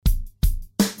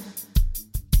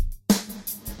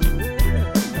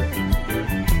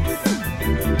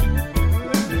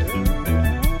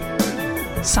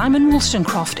Simon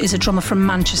Wollstonecraft is a drummer from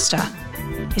Manchester.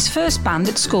 His first band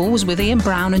at school was with Ian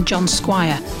Brown and John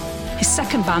Squire. His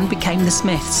second band became The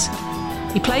Smiths.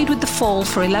 He played with The Fall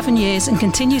for 11 years and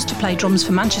continues to play drums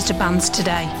for Manchester bands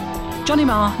today. Johnny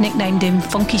Marr nicknamed him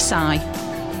Funky Si.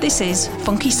 This is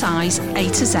Funky Si's A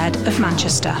to Z of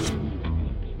Manchester.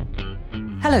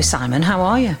 Hello Simon, how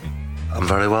are you? I'm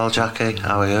very well, Jackie.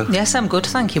 How are you? Yes, I'm good,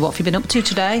 thank you. What have you been up to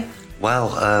today? Well,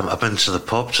 I've been to the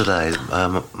pub today,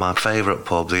 my favourite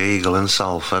pub, the Eagle in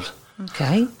Salford.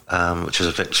 Okay. Which is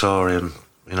a Victorian,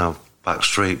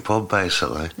 backstreet pub,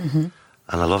 basically. Mm-hmm.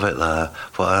 And I love it there.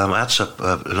 But I had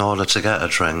to, in order to get a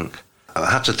drink,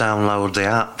 I had to download the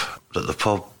app that the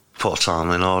pub put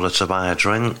on in order to buy a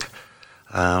drink.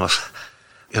 I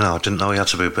didn't know you had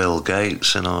to be Bill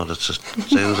Gates in order to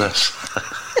do this.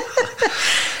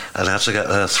 And I had to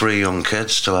get 3 young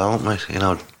kids to help me,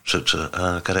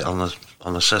 to get it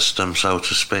on the system, so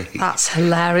to speak. That's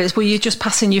hilarious. Were you just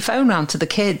passing your phone round to the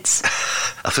kids?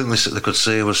 I think they could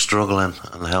see I was struggling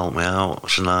and they helped me out,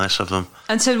 which is nice of them.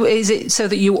 And so is it so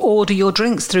that you order your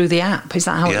drinks through the app? Is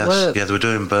that how it works? Yeah, they were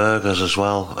doing burgers as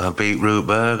well, beetroot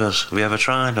burgers. Have you ever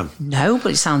tried them? No,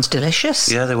 but it sounds delicious.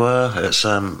 Yeah, they were. It's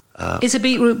Is a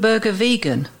beetroot burger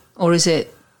vegan, or is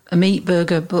it a meat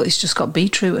burger but it's just got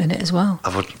beetroot in it as well?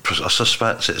 I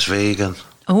suspect it's vegan.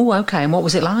 Oh, okay. And what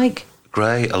was it like?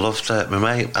 Great, I loved it. My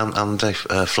mate, Andy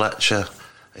Fletcher,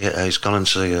 he's gone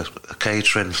into a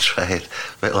catering trade,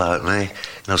 a bit like me.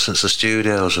 Since the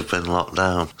studios have been locked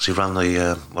down. So he ran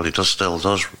still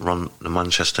does run the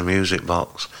Manchester Music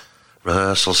Box,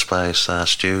 rehearsal space there,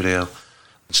 studio,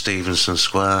 in Stevenson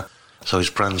Square. So he's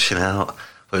branching out.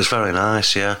 But it's very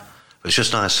nice, yeah. But it's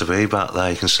just nice to be back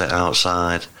there. You can sit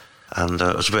outside. And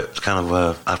I was a bit kind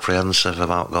of apprehensive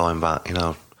about going back,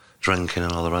 drinking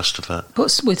and all the rest of it.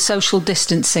 But with social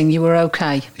distancing, you were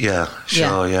okay? Yeah,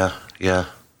 sure, yeah.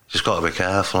 Just got to be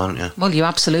careful, haven't you? Well, you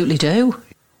absolutely do.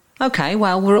 Okay,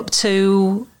 well, we're up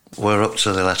to... We're up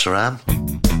to the letter M.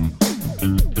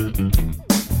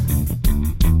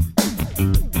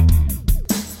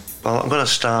 Well, I'm going to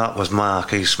start with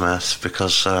Mark E. Smith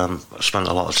because I spent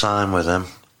a lot of time with him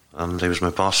and he was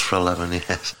my boss for 11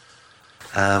 years.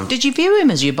 Did you view him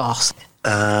as your boss?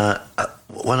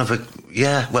 When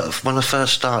I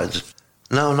first started,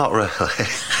 no, not really.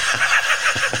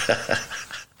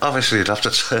 Obviously, you'd have to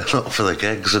turn up for the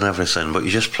gigs and everything, but you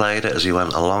just played it as you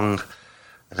went along.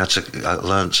 And I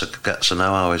learned to get to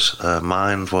know how his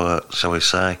mind worked, shall we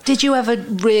say. Did you ever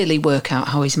really work out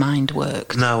how his mind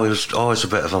worked? No, he was always a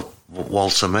bit of a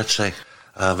Walter Mitty.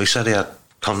 He said he had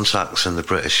contacts in the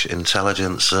British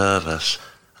Intelligence Service.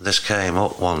 And this came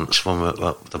up once when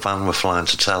the band were flying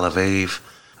to Tel Aviv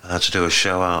to do a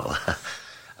show out there.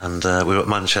 And we were at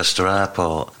Manchester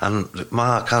Airport. And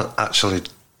Mark actually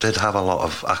did have a lot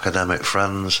of academic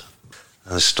friends.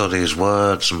 And they study his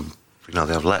words and,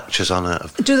 they have lectures on it.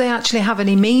 Do they actually have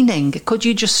any meaning? Could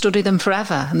you just study them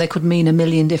forever and they could mean a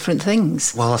million different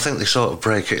things? Well, I think they sort of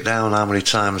break it down how many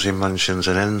times he mentions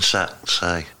an insect,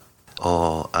 say,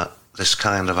 or this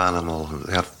kind of animal.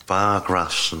 They have bar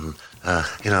graphs and,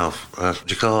 what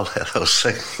do you call it, those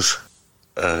things?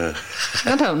 I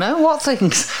don't know, what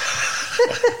things?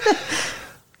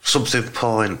 Something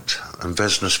point, and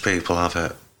business people have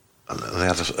it. And they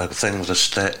have a thing with a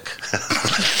stick.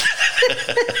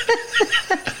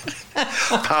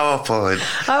 PowerPoint.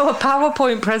 Oh, a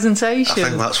PowerPoint presentation. I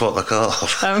think that's what they're called.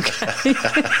 Okay.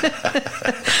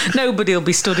 Nobody will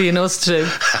be studying us too.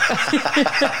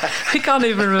 We can't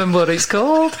even remember what it's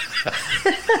called.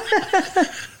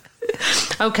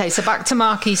 Okay, so back to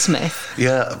Mark E. Smith.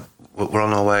 Yeah, we're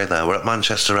on our way there. We're at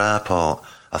Manchester Airport.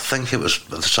 I think it was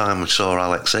at the time we saw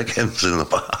Alex Higgins in the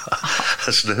bar,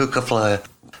 a snooker player.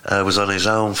 Was on his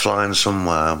own flying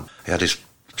somewhere. He had his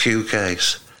cue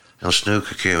case,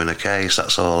 snooker cue in a case,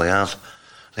 that's all he had.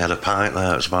 He had a pint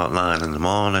there, it was about 9 in the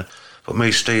morning. But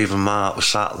me, Steve and Mark were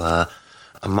sat there,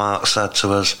 and Mark said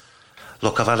to us,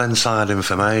 look, I've had inside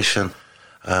information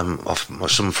of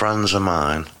some friends of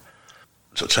mine,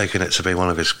 taking it to be one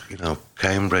of his,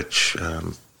 Cambridge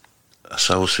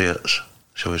associates,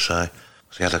 shall we say.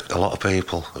 So he had a lot of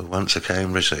people who went to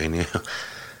Cambridge that he knew,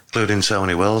 including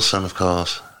Tony Wilson, of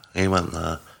course. He went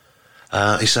there.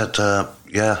 He said,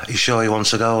 yeah, you sure you want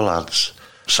to go, lads?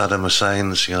 Saddam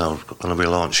Hussein's, going to be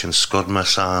launching Scud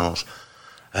missiles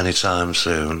anytime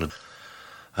soon.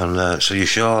 And so, you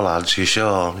sure, lads, you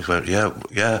sure? He went,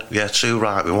 yeah, too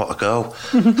right, we want to go.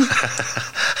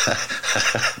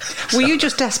 Were you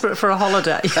just desperate for a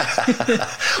holiday?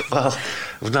 Well,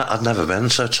 I'd never been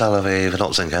to Tel Aviv. I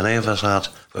don't think any of us had.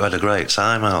 We had a great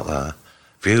time out there.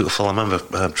 beautiful. I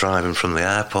remember driving from the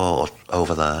airport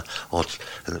over there, or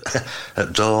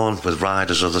at dawn with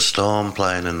Riders of the Storm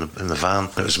playing in the van.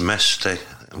 It was misty,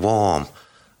 warm,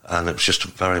 and it was just a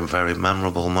very, very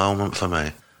memorable moment for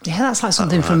me. Yeah, that's like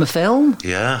something from a film.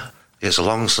 Yeah, it's a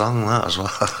long song, that, as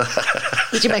well.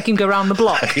 Did you make him go round the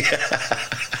block? Yeah.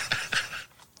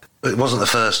 It wasn't the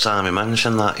first time he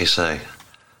mentioned that, you see.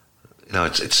 You know,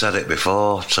 it said it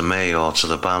before to me or to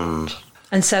the band.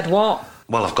 And said what?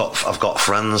 Well, I've got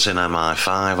friends in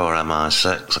MI5 or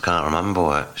MI6, I can't remember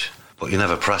which. But you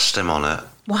never pressed him on it.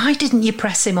 Why didn't you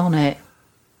press him on it?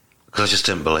 Because I just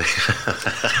didn't believe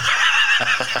it.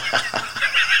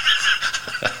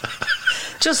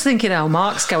 Just thinking, oh,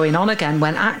 Mark's going on again,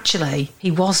 when actually he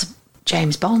was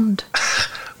James Bond.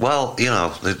 Well, you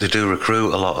know, they do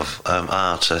recruit a lot of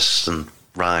artists and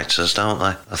writers, don't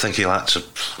they? I think he liked to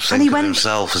think of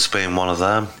himself as being one of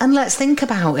them. And let's think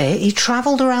about it. He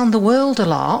travelled around the world a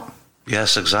lot.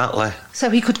 Yes, exactly.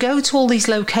 So he could go to all these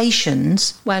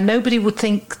locations where nobody would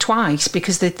think twice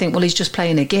because they'd think, well, he's just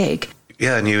playing a gig.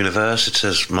 Yeah, in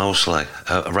universities mostly,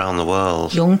 around the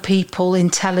world. Young people,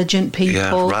 intelligent people.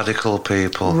 Yeah, radical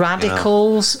people.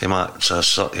 Radicals. You know,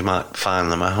 you might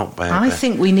find them out, maybe. I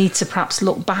think we need to perhaps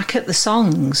look back at the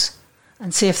songs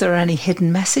and see if there are any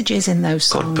hidden messages in those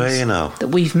songs. Could be, you know. That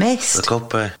we've missed. There could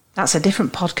be. That's a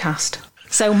different podcast.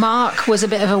 So Mark was a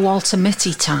bit of a Walter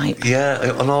Mitty type.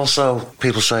 Yeah, and also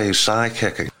people say he's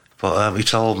psychic. But he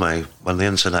told me when the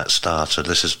internet started,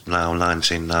 this is now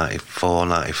 1994,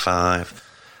 95,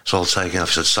 it's all taking off.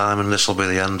 He said, Simon, this will be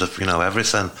the end of, you know,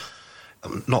 everything.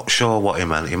 I'm not sure what he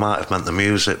meant. He might have meant the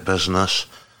music business,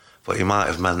 but he might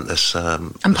have meant this...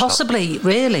 and possibly,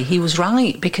 really, he was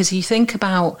right, because you think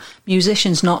about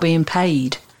musicians not being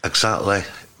paid. Exactly.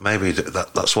 Maybe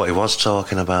that's what he was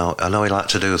talking about. I know he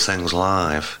liked to do things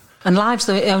live. And live's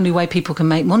the only way people can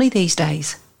make money these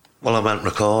days. Well, I meant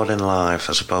recording live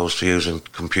as opposed to using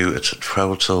computer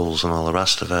Pro Tools and all the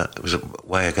rest of it. It was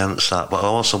way against that. But I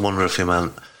also wonder if he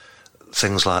meant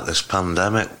things like this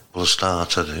pandemic will have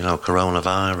started, you know,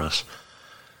 coronavirus.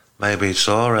 Maybe he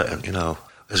saw it, you know.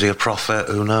 Is he a prophet?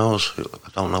 Who knows? I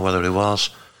don't know whether he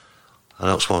was. I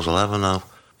don't suppose I'll ever know.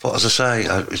 But as I say,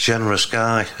 a generous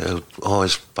guy who'd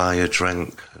always buy you a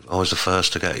drink, always the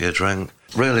first to get you a drink.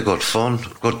 Really good fun,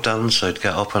 good dancer. He'd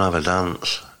get up and have a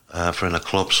dance. For in a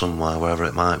club somewhere, wherever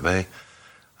it might be.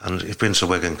 And he'd been to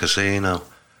Wigan Casino,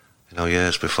 you know,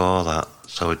 years before that.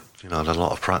 So he'd, you know, had a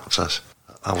lot of practice.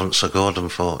 I wasn't so good,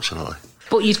 unfortunately.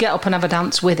 But you'd get up and have a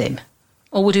dance with him?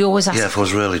 Or would he always ask? Yeah, if I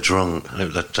was really drunk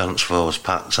and the dance floor was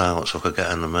packed out so I could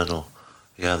get in the middle,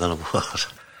 yeah, then I would.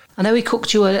 I know he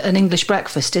cooked you an English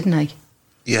breakfast, didn't he?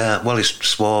 Yeah, well, he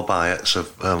swore by it to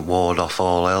ward off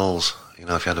all ills. You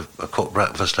know, if you had a cooked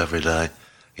breakfast every day.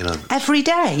 You know, every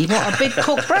day? What, a big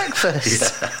cooked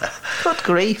breakfast? Yeah. Good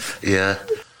grief. Yeah.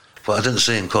 But I didn't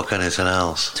see him cook anything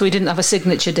else. So he didn't have a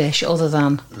signature dish other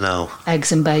than... No.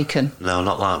 Eggs and bacon? No,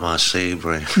 not like my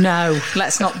Seabury. No,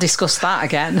 let's not discuss that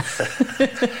again.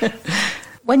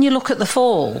 When you look at the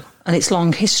Fall and its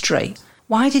long history,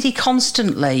 why did he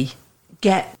constantly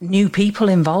get new people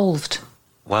involved?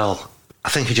 Well, I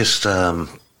think he just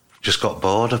got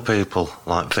bored of people,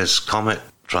 like Viz Comic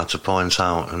tried to point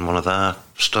out in one of their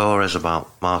stories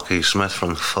about Marquis Smith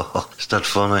from the Fall. It's dead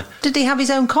funny. Did he have his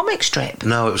own comic strip?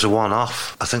 No, it was a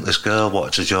one-off. I think this girl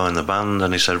wanted to join the band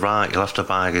and he said, right, you'll have to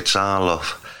buy a guitar,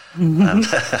 love, and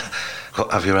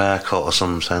have your hair cut or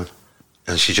something.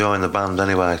 And she joined the band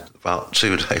anyway. About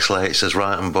 2 days later, he says,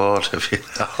 right, I'm bored of you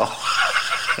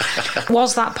now.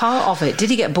 Was that part of it? Did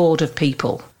he get bored of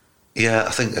people? Yeah,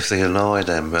 I think if they annoyed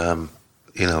him...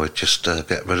 you know, he'd just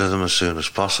get rid of them as soon as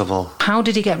possible. How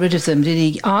did he get rid of them? Did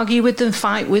he argue with them,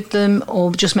 fight with them,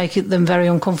 or just make them very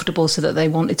uncomfortable so that they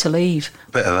wanted to leave?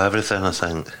 A bit of everything, I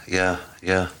think. Yeah.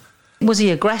 Was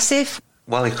he aggressive?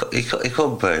 Well, he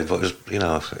could be, but it was, you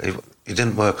know, he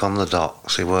didn't work on the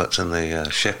docks. He worked in the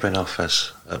shipping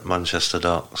office at Manchester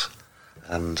Docks.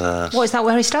 And what, is that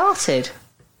where he started?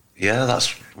 Yeah,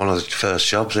 that's one of the first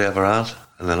jobs he ever had,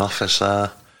 in an office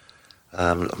there.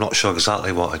 I'm not sure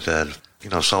exactly what he did. You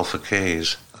know, Salford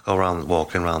Quays, I go around,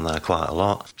 walking around there quite a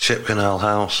lot. Shipcanal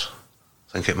House,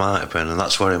 I think it might have been, and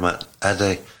that's where he met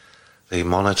Eddie, the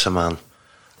monitor man,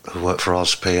 who worked for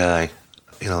OzPA.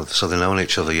 You know, so they've known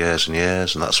each other years and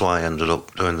years, and that's why I ended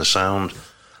up doing the sound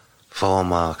for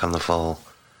Mark and the Fall,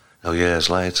 you know, years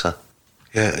later.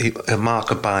 Yeah, Mark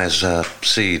would buy his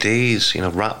CDs, you know,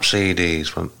 rap CDs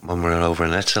when we were over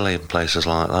in Italy and places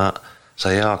like that.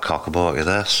 Say, yeah, Cock, I bought you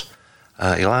this.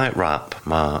 You like rap,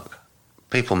 Mark?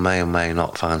 People may or may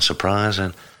not find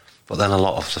surprising, but then a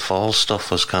lot of the Fall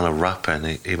stuff was kind of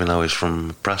rapping, even though he's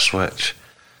from Prestwich.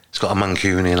 He's got a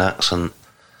Mancunian accent,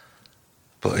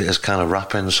 but it is kind of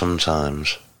rapping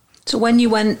sometimes. So when you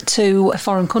went to a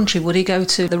foreign country, would he go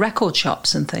to the record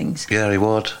shops and things? Yeah, he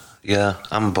would. Yeah,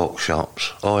 and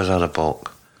bookshops. Always had a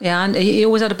book. Yeah, and he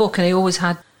always had a book, and he always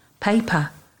had paper,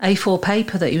 A4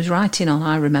 paper that he was writing on,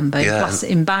 I remember,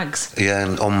 in bags. Yeah,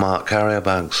 in unmarked carrier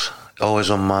bags. Always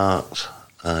unmarked.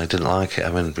 He didn't like it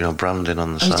having, branding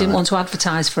on the side. He didn't want to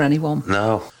advertise for anyone.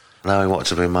 No, he wanted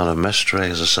to be a man of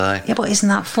mystery, as I say. Yeah, but isn't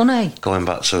that funny? Going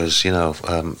back to his,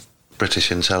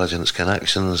 British intelligence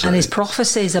connections. And his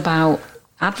prophecies about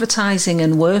advertising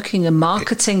and working and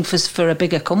marketing for a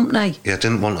bigger company. Yeah,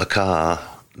 didn't want a car,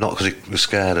 not because he was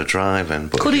scared of driving.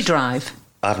 But could he drive?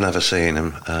 I've never seen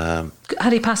him.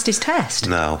 Had he passed his test?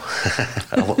 No.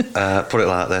 Put it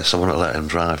like this, I wouldn't let him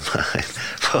drive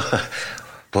mine.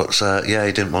 But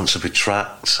he didn't want to be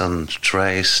tracked and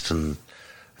traced, and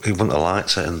he wouldn't have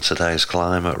liked it in today's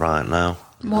climate right now.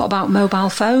 What about mobile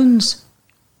phones?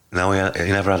 No, he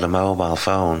never had a mobile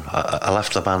phone. I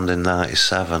left the band in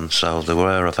 97, so they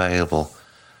were available,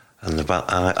 and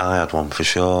I had one for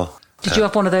sure. Did you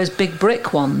have one of those big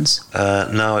brick ones?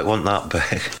 No, it wasn't that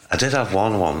big. I did have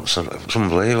one once, and it was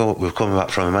unbelievable. We were coming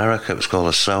back from America. It was called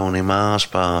a Sony Mars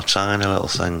bar, tiny little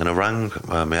thing, and I rang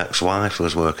my ex-wife who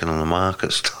was working on the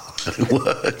market store, and it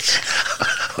worked.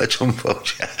 A jumbo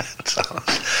jet.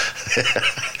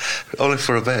 Only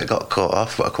for a bit it got cut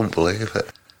off, but I couldn't believe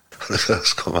it when it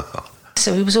first come out.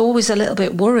 So he was always a little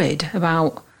bit worried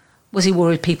about... Was he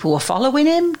worried people were following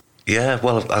him? Yeah,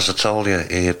 well, as I told you,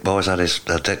 he always had his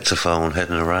dictaphone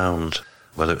hidden around,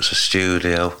 whether it was a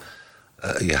studio,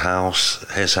 your house,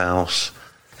 his house,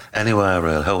 anywhere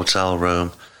really, hotel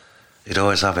room. He'd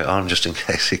always have it on just in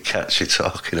case he'd catch you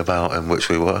talking about him, which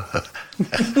we were.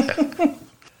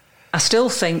 I still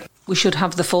think we should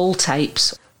have the full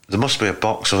tapes. There must be a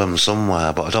box of them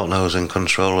somewhere, but I don't know who's in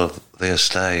control of the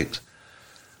estate.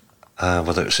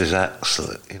 Whether it's his ex,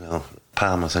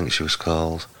 Pam, I think she was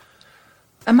called.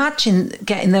 Imagine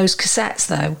getting those cassettes,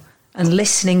 though, and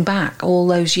listening back all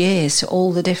those years to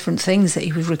all the different things that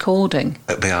he was recording.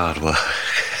 It'd be hard work.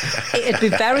 It'd be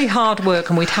very hard work,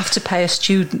 and we'd have to pay a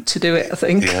student to do it, I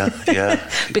think. Yeah.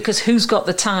 Because who's got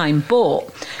the time? But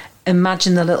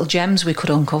imagine the little gems we could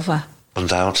uncover.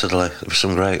 Undoubtedly. There were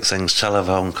some great things.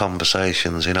 Telephone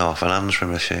conversations, off an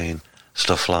answering machine,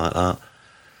 stuff like that.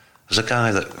 There's a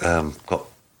guy that got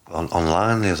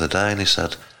online the other day, and he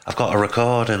said, I've got a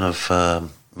recording of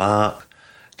Mark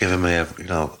giving me a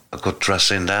good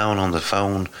dressing down on the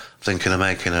phone, thinking of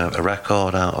making a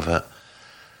record out of it.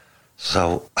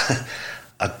 So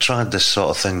I tried this sort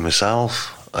of thing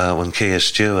myself when Keir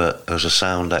Stewart, who was a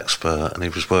sound expert, and he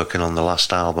was working on the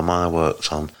last album I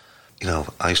worked on.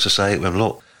 I used to say to him,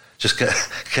 look, just get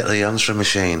the answering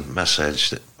machine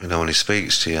message, when he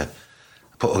speaks to you,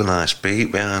 put a nice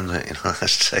beat behind it,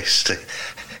 that's tasty.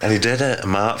 And he did it,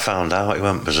 and Mark found out, he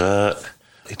went berserk.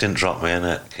 He didn't drop me in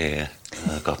it, Keir.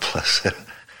 God bless him.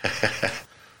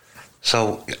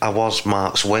 So I was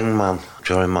Mark's wingman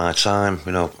during my time,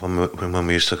 when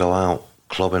we used to go out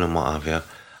clubbing and what have you.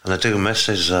 And I do miss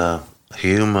his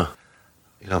humour.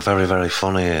 Very, very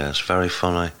funny he is, very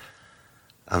funny.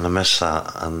 And I miss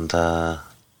that, and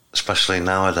especially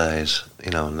nowadays,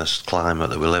 in this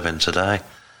climate that we live in today,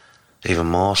 even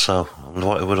more so. I wonder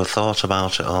what he would have thought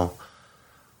about it all.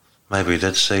 Maybe he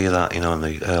did see that, in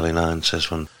the early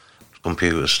 90s when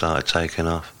computers started taking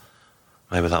off.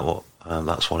 Maybe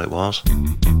that's what it was.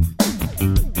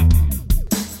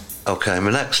 Okay,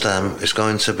 my next is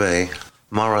going to be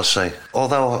Morrissey.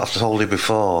 Although I've told you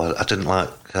before, I didn't like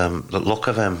the look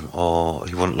of him, or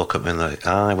he wouldn't look at me in the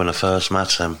eye when I first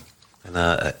met him in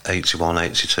 81,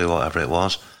 82, whatever it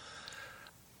was.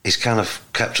 He's kind of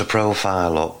kept a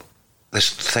profile up. This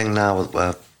thing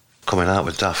now coming out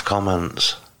with daft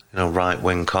comments,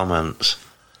 right-wing comments,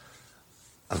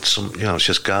 and some, it's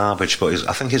just garbage. But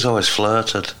I think he's always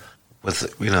flirted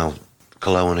with,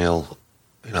 colonial,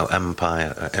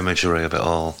 empire imagery of it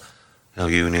all.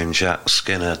 Union Jack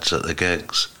skinheads at the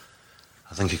gigs.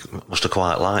 I think he must have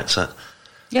quite liked it.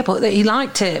 Yeah, but he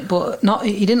liked it, but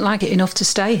he didn't like it enough to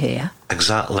stay here.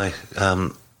 Exactly.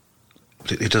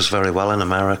 He does very well in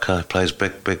America. He plays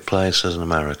big places in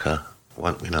America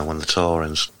when the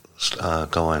touring's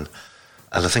going.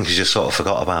 And I think he just sort of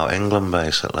forgot about England,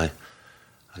 basically,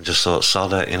 and just thought,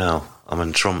 sod it, I'm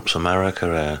in Trump's America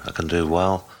here, I can do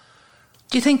well.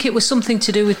 Do you think it was something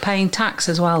to do with paying tax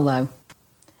as well, though?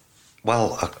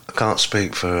 Well, I can't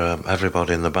speak for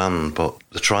everybody in the band, but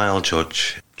the trial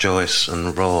judge, Joyce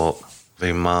and Rourke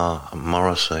v. Marr and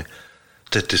Morrissey,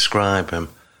 did describe him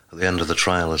at the end of the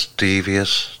trial as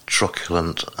devious,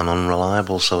 truculent and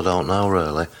unreliable, so I don't know,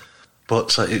 really.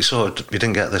 But you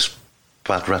didn't get this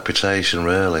bad reputation,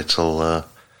 really, till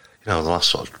the last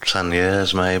sort of 10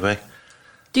 years maybe.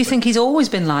 Do you think he's always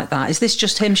been like that? Is this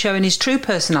just him showing his true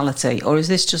personality, or is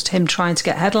this just him trying to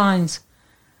get headlines?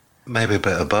 Maybe a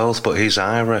bit of both, but he's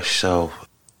Irish, so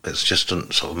it just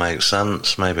doesn't sort of make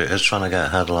sense. Maybe it is trying to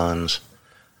get headlines,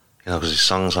 because his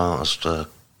songs aren't as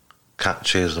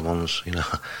catchy as the ones,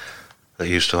 that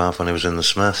he used to have when he was in the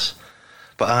Smiths.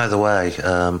 But either way,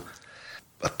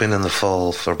 I've been in the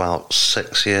Fall for about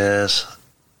 6 years.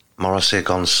 Morrissey had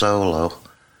gone solo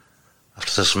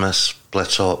after the Smiths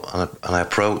split up, and I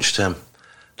approached him,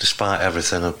 despite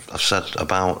everything I've said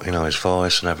about, his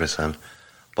voice and everything.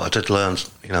 But I did learn,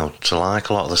 to like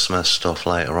a lot of the Smiths stuff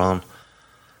later on.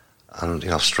 And,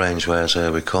 Strange Ways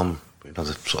Here We Come, the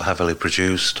sort of heavily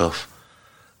produced stuff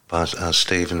by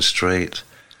Stephen Street,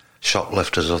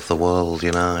 Shoplifters of the World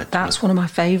Unite. That's one of my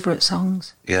favourite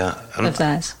songs. Yeah. Of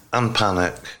theirs. And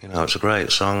Panic, it's a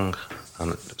great song,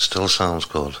 and it still sounds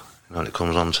good, and it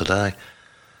comes on today.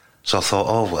 So I thought,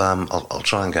 I'll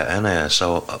try and get in here.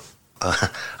 So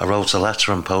I wrote a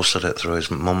letter and posted it through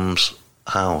his mum's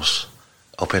house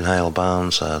up in Hale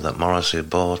Barns that Morrissey had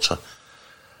bought her.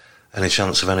 Any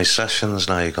chance of any sessions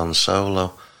now you've gone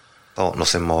solo? Thought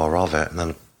nothing more of it. And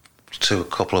then a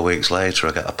couple of weeks later,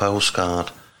 I get a postcard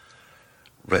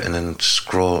written in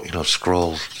scroll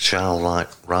child-like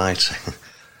writing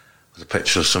with a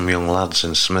picture of some young lads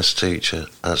in Smith's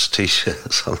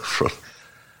t-shirts on the front.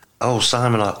 Oh,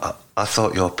 Simon, I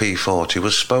thought your P40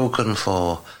 was spoken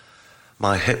for.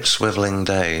 My hip-swivelling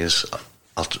days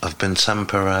have been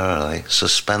temporarily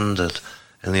suspended.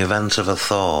 In the event of a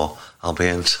thaw, I'll be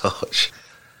in touch.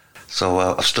 So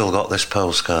I've still got this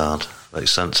postcard that he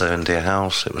sent to India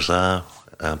House. It was there,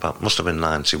 must have been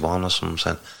 91 or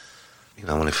something,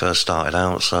 when he first started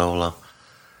out solo.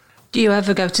 Do you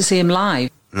ever go to see him live?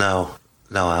 No,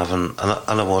 I haven't,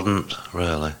 and I wouldn't,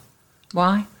 really.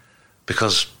 Why?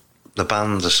 Because the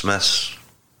band, the Smiths,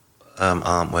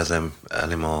 aren't with him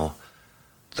anymore.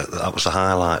 That was the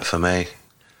highlight for me,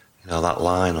 that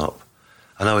lineup.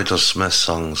 I know he does Smith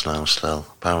songs now still,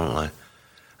 apparently,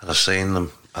 and I've seen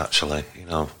them, actually,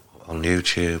 on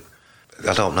YouTube.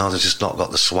 I don't know, they've just not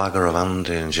got the swagger of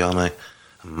Andy and Johnny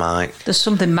and Mike. There's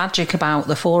something magic about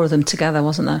the four of them together,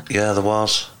 wasn't there? Yeah, there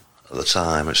was at the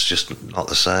time. It's just not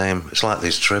the same. It's like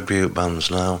these tribute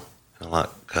bands now, like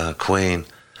Queen.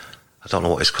 I don't know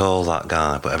what he's called, that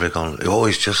guy, but everyone,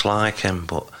 he's just like him,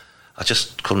 but I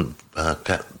just couldn't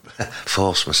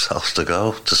force myself to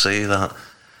go to see that.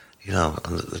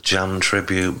 And the Jam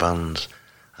tribute band,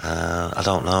 I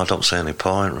don't know, I don't see any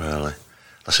point, really,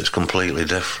 unless it's completely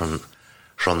different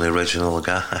from the original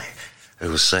guy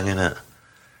who was singing it.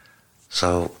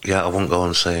 So, yeah, I wouldn't go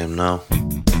and see him, no.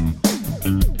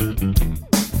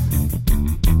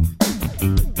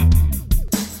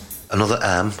 Another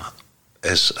M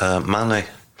is Manny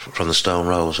from the Stone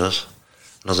Roses,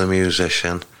 another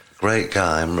musician. Great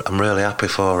guy. I'm really happy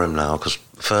for him now, because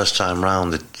the first time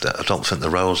round, I don't think the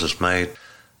Roses made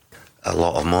a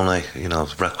lot of money.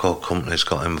 Record companies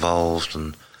got involved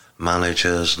and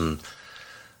managers,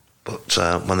 but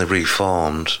when they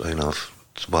reformed,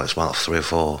 it's about 3 or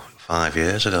 4, 5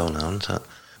 years ago now, isn't it?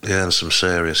 They earned some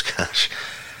serious cash,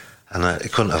 and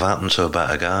it couldn't have happened to a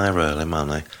better guy, really,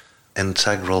 Manny.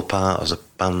 Integral part of the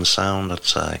band's sound, I'd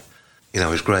say.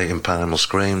 He's great in Primal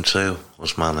Scream too,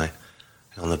 was Manny.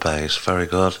 On the bass, very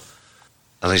good.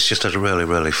 And he's just a really,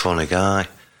 really funny guy.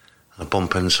 I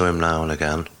bump into him now and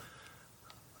again.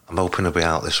 I'm hoping he'll be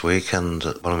out this weekend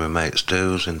at one of my mates'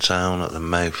 do's in town at the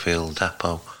Mayfield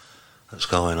Depot that's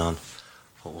going on.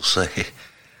 But we'll see.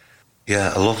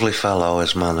 Yeah, a lovely fellow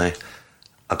is Manny.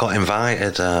 I got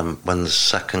invited when the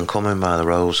second coming by the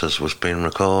Roses was being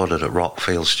recorded at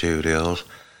Rockfield Studios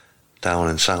down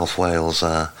in South Wales.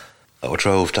 I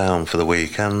drove down for the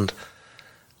weekend.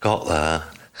 Got there,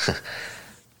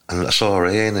 and I saw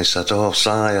Ian. He said, "Oh, Si,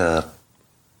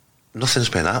 nothing's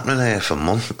been happening here for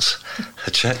months. The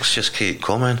checks just keep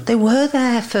coming." They were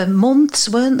there for months,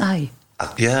 weren't they?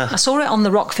 Yeah. I saw it on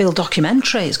the Rockfield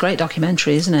documentary. It's a great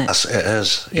documentary, isn't it? It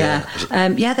is, yeah.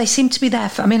 Yeah, they seem to be there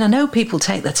for... I mean, I know people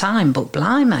take their time, but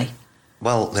blimey.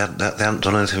 Well, they hadn't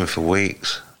done anything for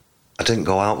weeks. I didn't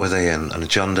go out with Ian, and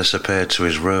John disappeared to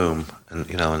his room, and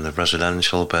in the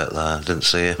residential bit there. I didn't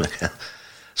see him again.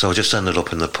 So I just ended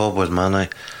up in the pub with Manny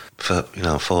for,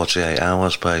 48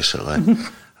 hours, basically.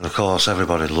 And, of course,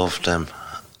 everybody loved him,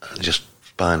 just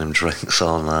buying him drinks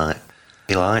all night.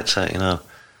 He liked it,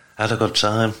 I had a good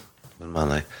time with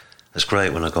Manny. It's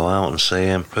great when I go out and see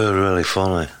him. Really, really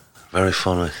funny. Very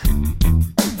funny.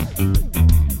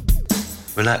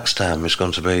 The next time is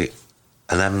going to be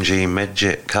an MG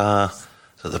Midget car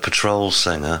that the Patrol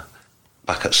singer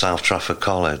back at South Trafford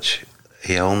College,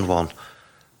 he owned one.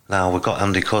 Now, we've got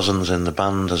Andy Cousins in the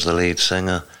band as the lead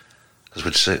singer,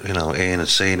 because Ian had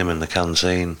seen him in the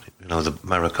canteen, the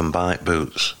American bike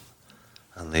boots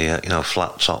and the,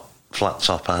 flat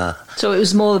top hair. So it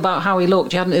was more about how he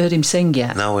looked. You hadn't heard him sing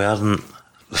yet? No, we hadn't.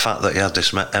 The fact that he had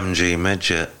this MG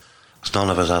midget, because none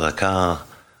of us had a car,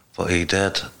 but he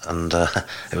did, and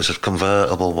it was a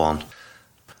convertible one.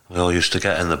 We all used to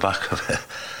get in the back of it.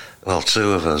 Well,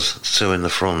 two of us, two in the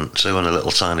front, two on a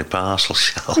little tiny parcel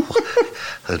shelf,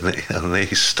 and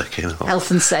these sticking up. Health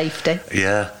and safety.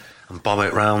 Yeah, and bomb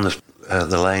it round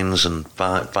the lanes and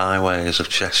byways of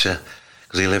Cheshire,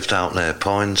 because he lived out near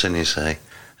Poynton, you see,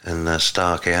 in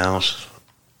Starkey House.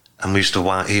 And he used to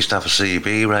have a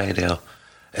CB radio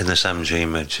in this MG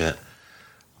midget.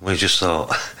 We just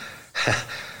thought,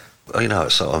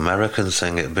 it's sort of American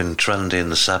thing. It had been trendy in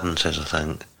the 70s, I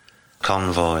think.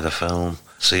 Convoy, the film,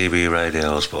 CB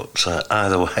radios, but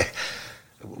either way,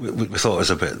 we thought it was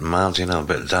a bit mad, a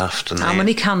bit daft. And how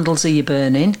many candles are you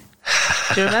burning?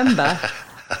 Do you remember?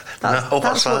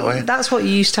 That's what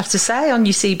you used to have to say on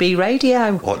your CB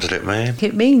radio. What did it mean?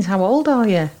 It means, how old are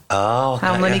you? Oh, okay,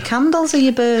 how many candles are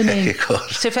you burning? You could.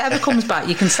 So if it ever comes back,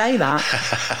 you can say that.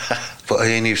 But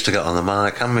Ian used to get on the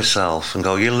mic and myself and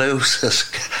go, "You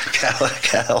losers,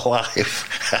 get a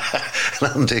life."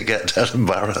 And Andy get dead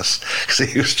embarrassed because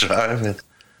he was driving.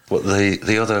 But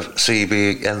the other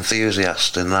CB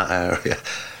enthusiast in that area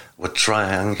would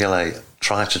try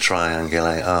to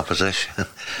triangulate our position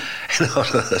in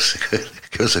order to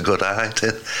give us a good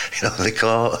hiding. They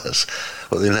caught us,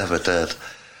 but they never did.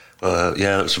 But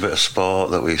it was a bit of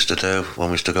sport that we used to do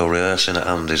when we used to go rehearsing at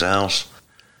Andy's house.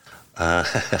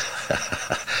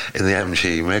 In the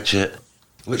MG midget,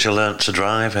 which I learnt to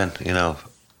drive in,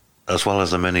 as well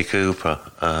as the Mini Cooper.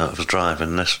 I was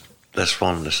driving this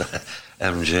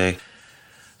MG.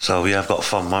 So I've got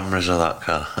fond memories of that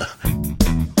car.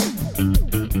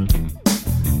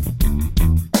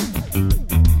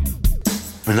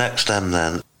 My next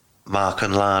then, Mark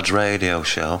and Lard's radio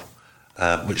show,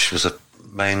 which was a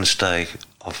mainstay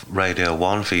of Radio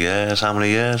 1 for years. How many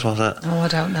years was it? Oh, I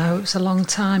don't know. It was a long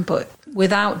time, but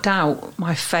without doubt,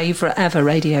 my favourite ever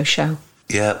radio show.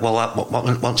 Yeah, well,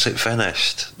 once it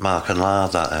finished, Mark and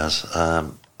Lard, that is,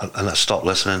 and I stopped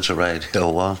listening to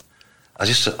Radio 1. I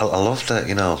loved it,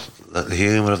 the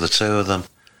humour of the two of them.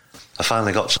 I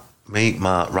finally got to meet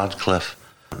Mark Radcliffe.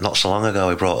 Not so long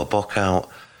ago, he brought a book out.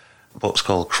 The book's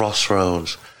called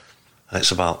Crossroads, and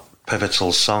it's about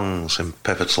pivotal songs in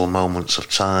pivotal moments of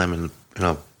time in,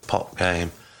 pop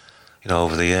game,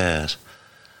 over the years.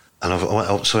 And I went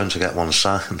up to him to get one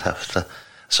signed after. I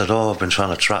said, "I've been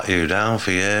trying to track you down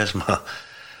for years, man.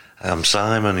 I'm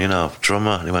Simon,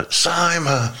 drummer." And he went,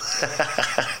 "Simon!"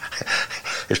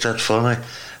 It's dead funny.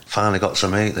 Finally got to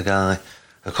meet the guy.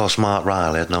 Of course, Mark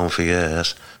Riley I'd known for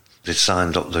years. He'd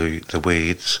signed up the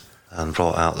Weeds and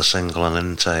brought out the single and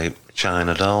in-tape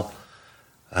China Doll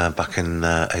back in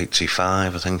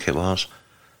 85, I think it was.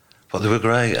 But they were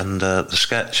great, and the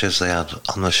sketches they had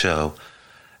on the show,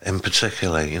 in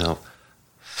particular,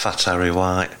 Fat Harry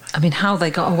White. I mean, how they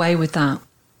got away with that?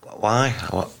 Why?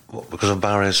 What, because of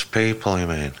Barry's people, you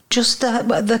mean? Just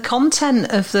the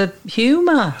content of the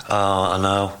humour. Oh, I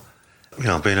know.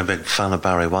 Being a big fan of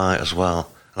Barry White as well.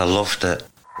 And I loved it.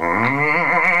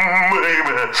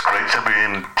 Baby, it's great to be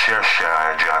in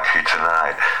Cheshire, Jackie,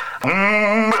 tonight.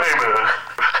 Baby.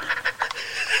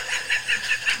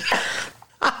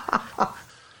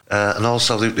 And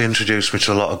also they introduced me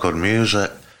to a lot of good music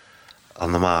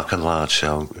on the Mark and Lard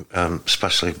show,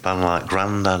 especially a band like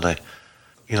Grandaddy.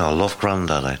 I love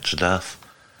Grandaddy to death.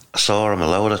 I saw him a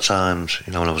load of times,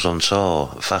 when I was on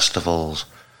tour, at festivals.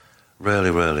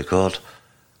 Really, really good.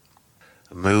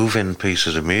 Moving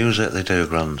pieces of music they do,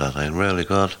 Grandaddy, really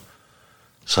good.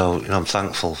 So, I'm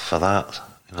thankful for that,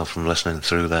 from listening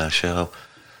through their show.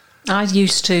 I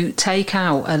used to take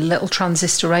out a little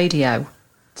transistor radio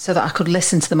so that I could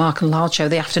listen to the Mark and Lard show,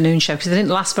 the afternoon show, because they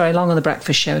didn't last very long on the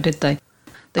breakfast show, did they?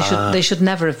 They should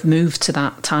never have moved to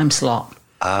that time slot.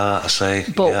 I see.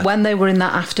 But when they were in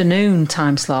that afternoon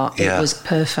time slot, it was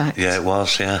perfect. Yeah, it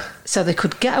was, yeah. So they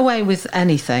could get away with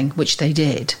anything, which they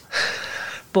did.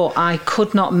 But I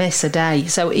could not miss a day.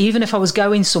 So even if I was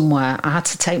going somewhere, I had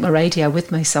to take my radio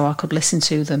with me so I could listen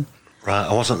to them. Right,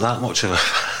 I wasn't that much of a...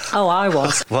 Oh, I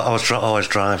was. Well, I was always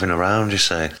driving around, you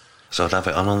see, so I'd have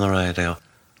it on the radio.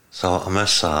 So I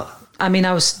miss that. I mean,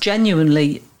 I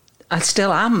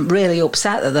still am really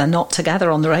upset that they're not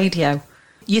together on the radio.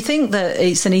 You think that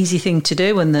it's an easy thing to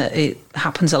do and that it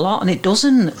happens a lot, and it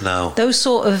doesn't. No. Those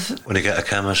sort of... When you get a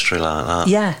chemistry like that.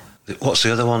 Yeah. What's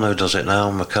the other one who does it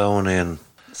now? McConey and...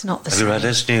 It's not the same. same. Have you read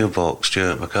his new book,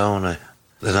 Stuart McConey?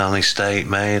 The Nanny State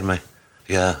Made Me.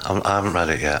 Yeah, I haven't read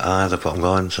it yet either, but I'm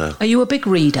going to. Are you a big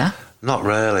reader? Not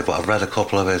really, but I've read a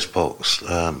couple of his books,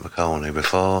 Macaulay,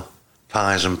 before.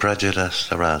 Pies and Prejudice,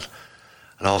 I read.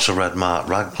 And also read Mark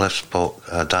Radcliffe's book,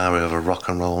 Diary of a Rock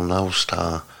and Roll No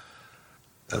Star,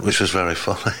 which was very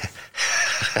funny.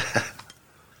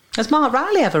 Has Mark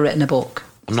Riley ever written a book?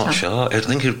 I'm not sure. I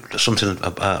think it's something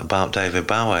about David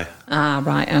Bowie. Ah,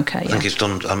 right, okay. I think he's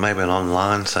done maybe an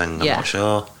online thing, I'm not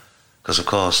sure. Because, of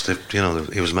course,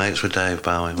 he was mates with Dave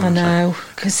Bowie. I know,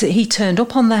 because he turned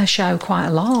up on their show quite a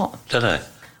lot. Did he?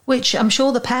 Which I'm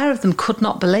sure the pair of them could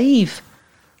not believe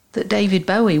that David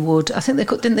Bowie would. I think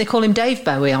didn't they call him Dave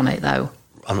Bowie on it, though?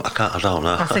 I don't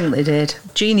know. I think they did.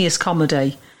 Genius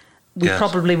comedy. We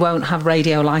probably won't have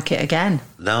radio like it again.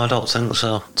 No, I don't think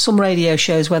so. Some radio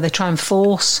shows where they try and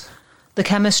force the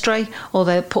chemistry or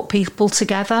they put people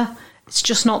together, it's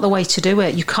just not the way to do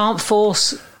it. You can't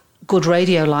force good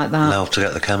radio like that. No, to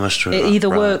get the chemistry. It either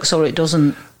works or it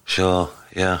doesn't. Sure,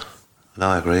 yeah. No,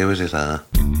 I agree with you there.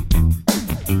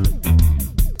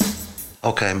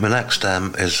 OK, my next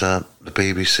is the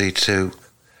BBC Two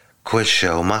quiz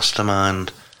show,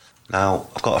 Mastermind. Now,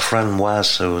 I've got a friend,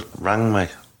 Wes, who rang me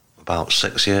about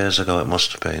 6 years ago, it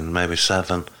must have been, maybe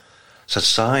 7. Said,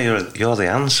 Si, you're the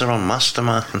answer on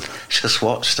Mastermind. Just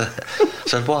watched it.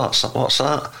 Said, what's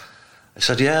that? He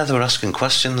said, yeah, they were asking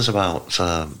questions about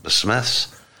the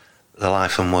Smiths, the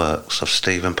life and works of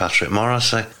Stephen Patrick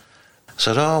Morrissey. I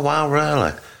said, oh, wow,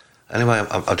 really? Anyway,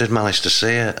 I did manage to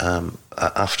see it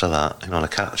after that, on a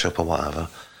catch-up or whatever.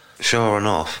 Sure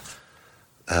enough,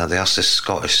 they asked this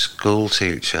Scottish school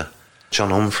teacher,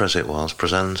 John Humphreys it was,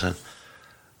 presenting,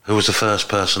 who was the first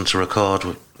person to record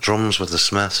drums with the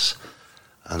Smiths.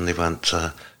 And he went,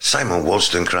 Simon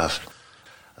Wollstonecraft.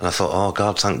 And I thought, oh,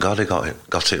 God, thank God he got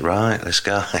it right, this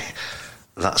guy.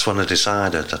 That's when I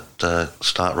decided to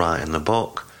start writing the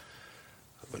book,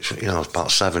 which, was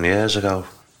about 7 years ago.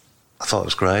 I thought it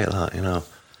was great, that,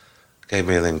 Gave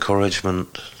me the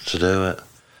encouragement to do it.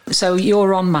 So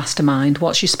you're on Mastermind.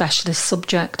 What's your specialist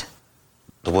subject?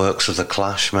 The works of The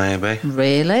Clash, maybe.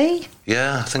 Really?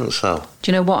 Yeah, I think so.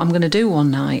 Do you know what I'm going to do one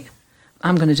night?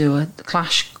 I'm going to do a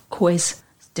Clash quiz.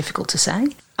 It's difficult to say.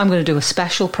 I'm going to do a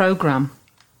special programme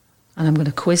and I'm going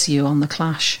to quiz you on The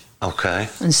Clash. OK.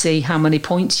 And see how many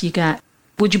points you get.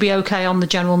 Would you be OK on the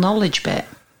general knowledge bit?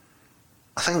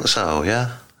 I think so,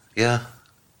 yeah. Yeah.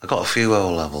 I got a few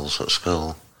O-levels at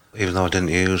school, even though I didn't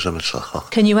use them at all.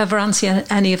 Can you ever answer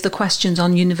any of the questions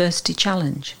on University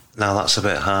Challenge? No, that's a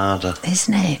bit harder.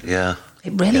 Isn't it? Yeah.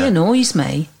 It really annoys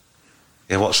me.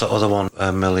 Yeah, what's that other one?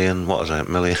 Million...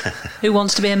 Who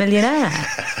Wants to Be a Millionaire?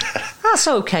 That's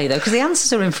OK, though, because the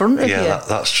answers are in front of you. Yeah,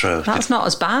 that's true. That's not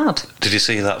as bad. Did you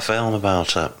see that film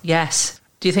about it? Yes.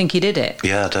 Do you think he did it?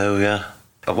 Yeah, I do, yeah.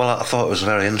 Well, I thought it was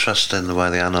very interesting the way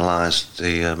they analysed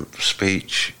the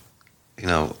speech,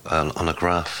 on a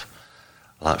graph,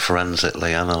 like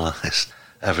forensically analysed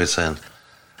everything,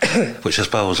 which I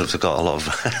suppose if they've got a lot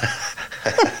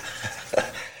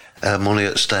of money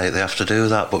at stake, they have to do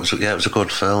that. But it was a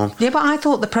good film. Yeah, but I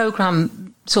thought the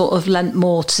programme sort of lent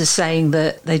more to saying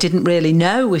that they didn't really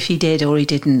know if he did or he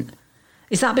didn't.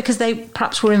 Is that because they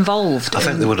perhaps were involved? I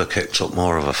think they would have kicked up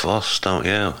more of a fuss, don't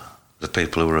you? The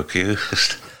people who were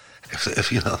accused,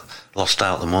 if lost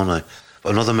out the money.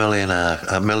 But another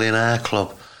millionaire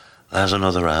club. There's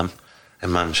another M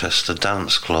in Manchester,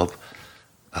 dance club.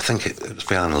 I think it was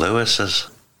behind Lewis's,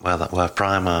 where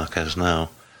Primark is now.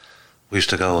 We used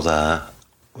to go there.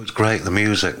 It was great. The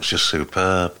music was just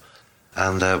superb.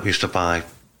 And we used to buy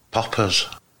poppers,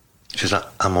 which is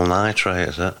amyl nitrate,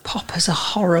 is it? Poppers are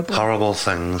horrible. Horrible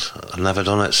things. I've never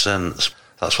done it since.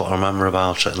 That's what I remember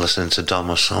about it, listening to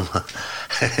Donna Summer.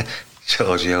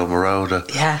 Giorgio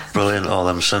Moroder. Yeah. Brilliant, all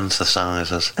them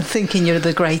synthesizers. And thinking you're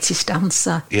the greatest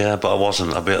dancer. Yeah, but I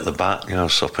wasn't. I'd be at the back,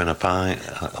 supping a pint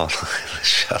on the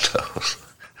shadows,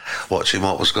 watching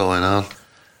what was going on.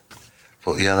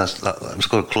 But yeah, that was a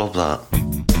good club, that.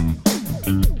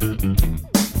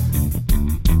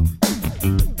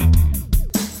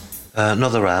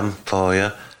 Another M for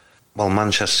you. Well,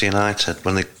 Manchester United,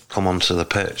 when they come onto the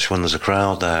pitch, when there's a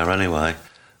crowd there anyway,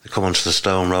 they come onto the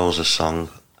Stone Roses song,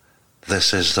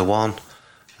 This Is the One,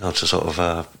 to sort of,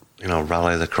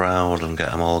 rally the crowd and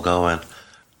get them all going.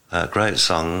 Great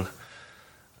song.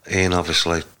 Ian,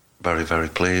 obviously, very, very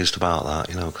pleased about that,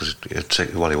 because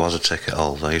he was a ticket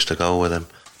holder. I used to go with him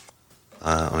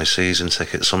on his season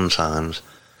ticket sometimes.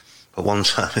 But one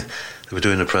time, they were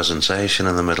doing a presentation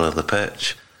in the middle of the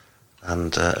pitch,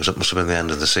 and it must have been the end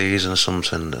of the season or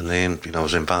something, and Ian,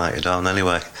 was invited on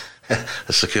anyway.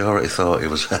 The security thought he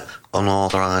was an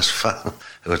unauthorised fan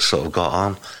who had sort of got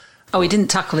on, Oh, he didn't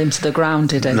tackle him to the ground,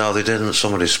 did he? No, they didn't.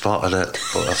 Somebody spotted it,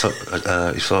 but I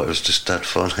thought he thought it was just dead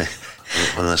funny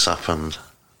when this happened.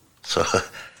 So,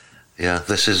 yeah,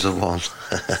 this is the one.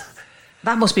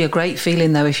 That must be a great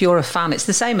feeling, though, if you're a fan. It's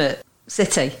the same at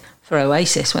City for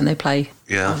Oasis when they play,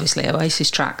 obviously, Oasis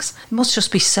tracks. It must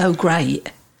just be so great.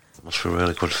 It must be a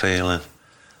really good feeling.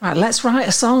 Right, let's write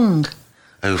a song.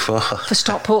 Who for? For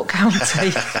Stockport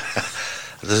County.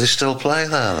 Does he still play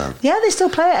there then? Yeah, they still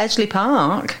play at Edgeley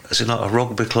Park. Is it not a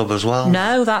rugby club as well?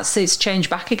 No, it's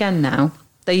changed back again now.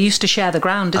 They used to share the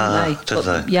ground, didn't they? Did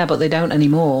they? Yeah, but they don't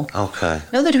anymore. Okay.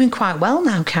 No, they're doing quite well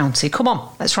now, County. Come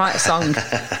on, let's write a song.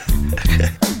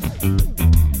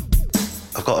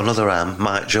 I've got another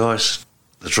Mike Joyce,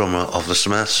 the drummer of the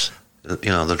Smiths. You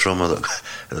know, the drummer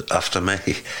that after me.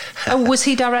 Oh, was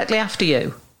he directly after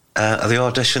you? They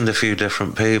auditioned a few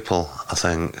different people, I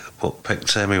think, but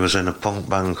picked him. He was in a punk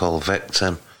band called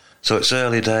Victim. So it's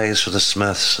early days for the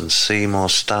Smiths and Seymour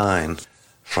Stein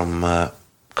from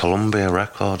Columbia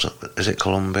Records. Is it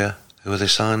Columbia? Who are they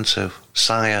signed to?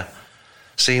 Sire.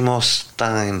 Seymour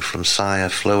Stein from Sire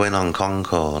flew in on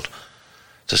Concorde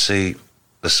to see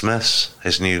the Smiths,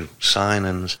 his new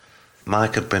signings.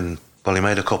 Mike he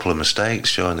made a couple of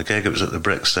mistakes during the gig. It was at the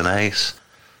Brixton Ace.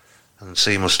 And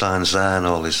Seymour Stein's there and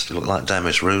he looked like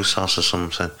Demis Roussos or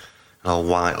something. All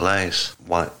white lace,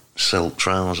 white silk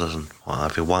trousers and what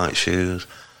have you, white shoes.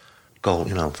 Gold,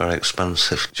 very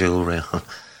expensive jewellery on.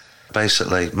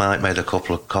 Basically, Mike made a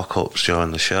couple of cock-ups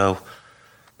during the show.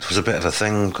 There was a bit of a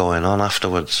thing going on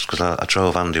afterwards because I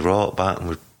drove Andy Rourke back and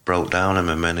we broke down in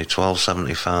my Mini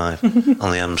 1275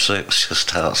 on the M6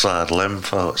 just outside Lymph,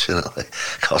 fortunately.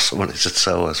 Got somebody to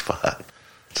tow us back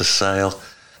to Sale.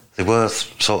 There were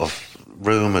sort of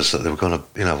rumours that they were going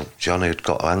to, Johnny had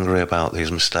got angry about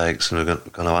these mistakes and they were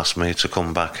going to ask me to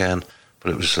come back in.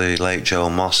 But it was the late Joe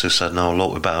Moss who said, no,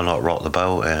 look, we better not rock the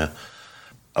boat here.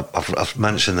 I've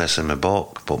mentioned this in my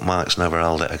book, but Mike's never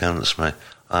held it against me.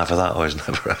 Either that or he's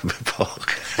never read my book.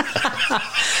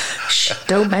 Shh,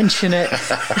 don't mention it.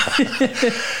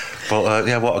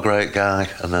 But, what a great guy.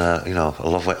 And, I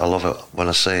love it when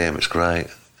I see him. It's great.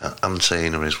 And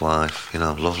Tina, his wife,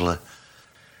 lovely.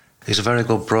 He's a very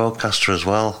good broadcaster as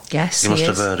well. Yes, you must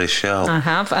have heard his show. I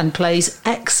have, and plays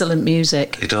excellent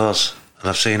music. He does. And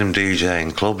I've seen him DJ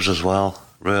in clubs as well.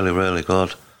 Really, really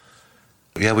good.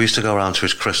 Yeah, we used to go around to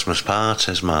his Christmas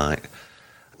parties, Mike.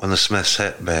 When the Smiths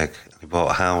hit big, he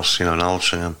bought a house, in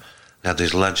Altrincham. They had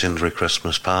these legendary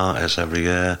Christmas parties every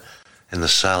year in the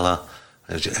cellar.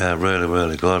 Really,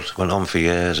 really good. Went on for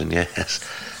years and years.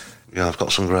 I've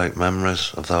got some great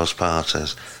memories of those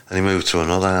parties. And he moved to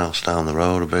another house down the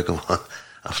road, a bigger one,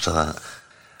 after that.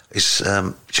 His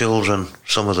children,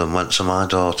 some of them went to my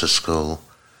daughter's school,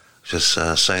 which is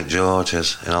St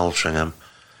George's in Altrincham.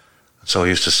 So I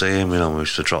used to see him, we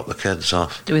used to drop the kids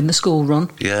off. Doing the school run?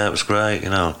 Yeah, it was great,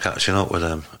 catching up with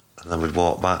him. And then we'd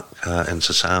walk back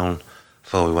into town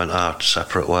before we went our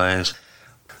separate ways.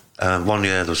 One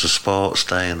year there was a sports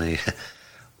day and we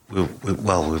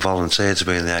volunteered to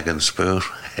be in the Egg and Spoon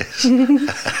race.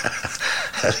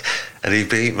 And he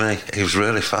beat me. He was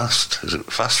really fast. He was a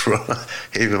fast runner,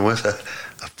 even with a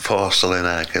porcelain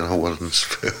egg and a wooden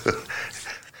spoon.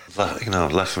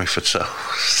 Left me for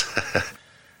toast.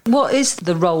 What is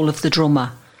the role of the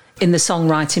drummer in the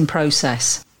songwriting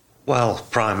process? Well,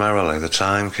 primarily the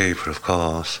timekeeper, of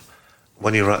course.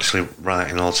 When you're actually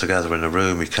writing all together in a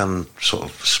room, you can sort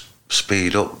of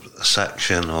speed up a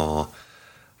section, or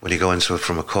when you go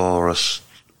from a chorus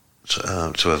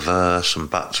to a verse and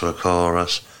back to a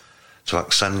chorus, to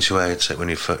accentuate it. When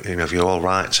if you're all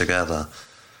right together,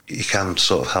 you can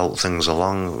sort of help things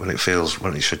along when it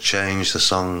should change the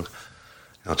song,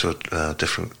 to a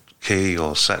different key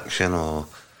or section, or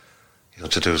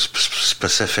to do a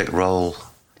specific role.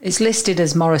 It's listed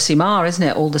as Morrissey Marr, isn't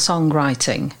it? All the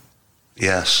songwriting.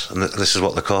 Yes, and this is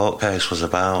what the court case was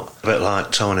about. A bit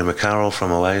like Tony McCarroll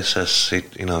from Oasis. He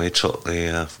took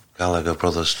the Gallagher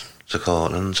brothers to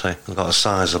court, didn't he? And got a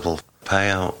sizable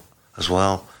payout as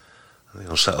well.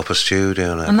 Set up a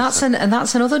studio and everything. And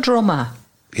that's another drummer.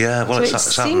 Yeah, well, so it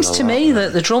seems to me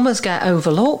that the drummers get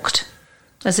overlooked,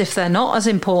 as if they're not as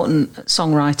important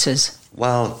songwriters.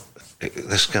 Well,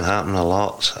 this can happen a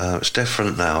lot. It's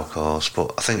different now, of course,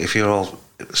 but I think if you're all,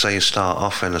 say you start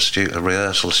off in a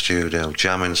rehearsal studio,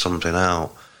 jamming something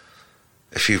out,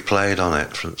 if you've played on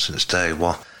it since day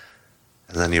one,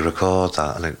 and then you record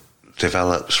that and it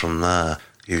develops from there,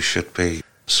 you should be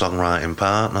a songwriting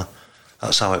partner.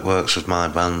 That's how it works with my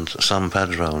band, San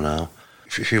Pedro now.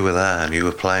 If you were there and you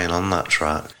were playing on that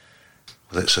track,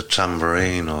 whether it's a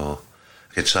tambourine or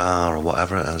guitar or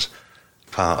whatever it is,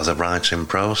 part of the writing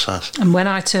process. And when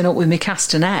I turn up with my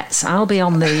castanets, I'll be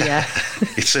on the...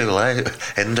 You're too late.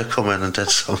 Enda come in and did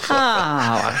something. Oh,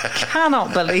 I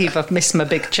cannot believe I've missed my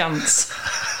big chance.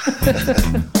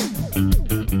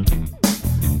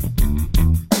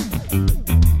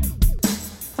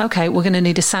 OK, we're going to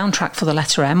need a soundtrack for the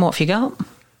letter M. What have you got?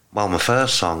 Well, my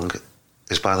first song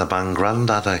is by the band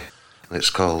Grandaddy. It's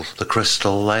called The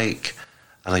Crystal Lake.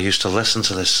 And I used to listen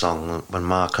to this song when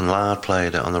Mark and Lard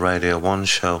played it on the Radio 1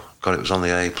 show. God, it was on the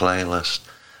A playlist.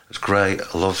 It was great.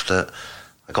 I loved it.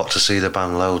 I got to see the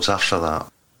band loads after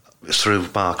that. It's through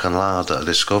Mark and Lard that I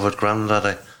discovered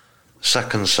Grandaddy.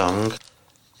 Second song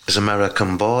is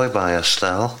American Boy by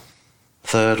Estelle.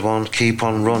 Third one, Keep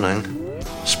On Running,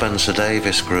 Spencer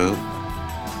Davis Group.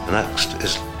 The next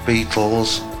is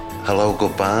Beatles, Hello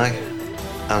Goodbye.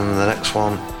 And the next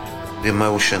one, The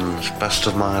Emotions, Best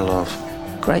of My Love.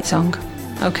 Great song.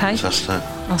 OK. Fantastic.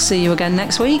 I'll see you again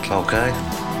next week. OK.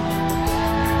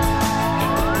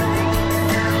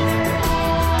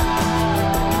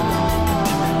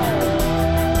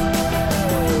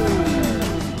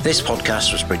 This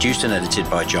podcast was produced and edited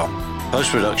by John.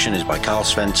 Post-production is by Carl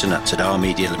Svensson at Tadar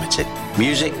Media Limited.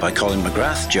 Music by Colin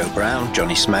McGrath, Joe Brown,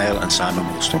 Johnny Smale and Simon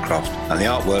Wollstonecroft. And the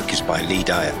artwork is by Lee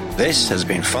Dyer. This has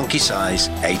been Funky Size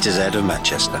A to Z of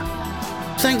Manchester.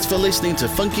 Thanks for listening to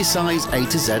Funky Size A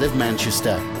to Z of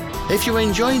Manchester. If you're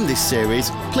enjoying this series,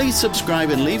 please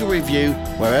subscribe and leave a review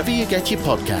wherever you get your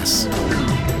podcasts.